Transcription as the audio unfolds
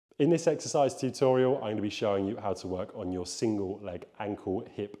In this exercise tutorial, I'm going to be showing you how to work on your single leg ankle,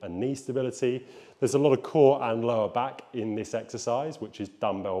 hip and knee stability. There's a lot of core and lower back in this exercise, which is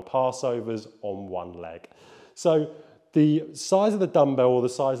dumbbell passovers on one leg. So the size of the dumbbell or the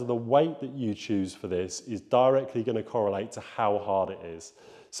size of the weight that you choose for this is directly going to correlate to how hard it is.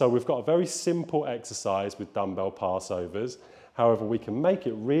 So we've got a very simple exercise with dumbbell passovers. However, we can make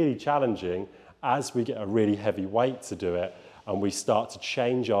it really challenging as we get a really heavy weight to do it and we start to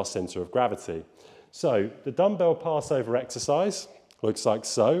change our center of gravity. So the dumbbell passover exercise looks like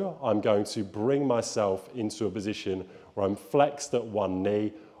so. I'm going to bring myself into a position where I'm flexed at one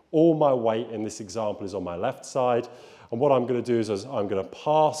knee. All my weight in this example is on my left side. And what I'm going to do is I'm going to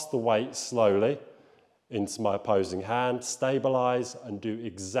pass the weight slowly into my opposing hand, stabilize and do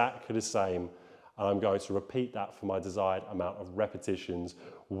exactly the same. And I'm going to repeat that for my desired amount of repetitions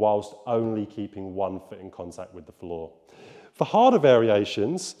whilst only keeping one foot in contact with the floor. For harder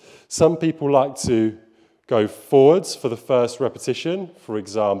variations, some people like to go forwards for the first repetition, for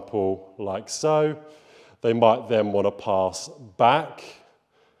example, like so. They might then want to pass back,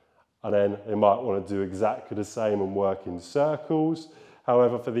 and then they might want to do exactly the same and work in circles.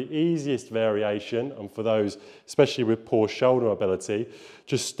 However, for the easiest variation, and for those especially with poor shoulder mobility,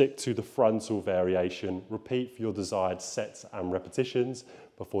 just stick to the frontal variation. Repeat for your desired sets and repetitions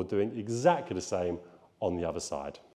before doing exactly the same on the other side.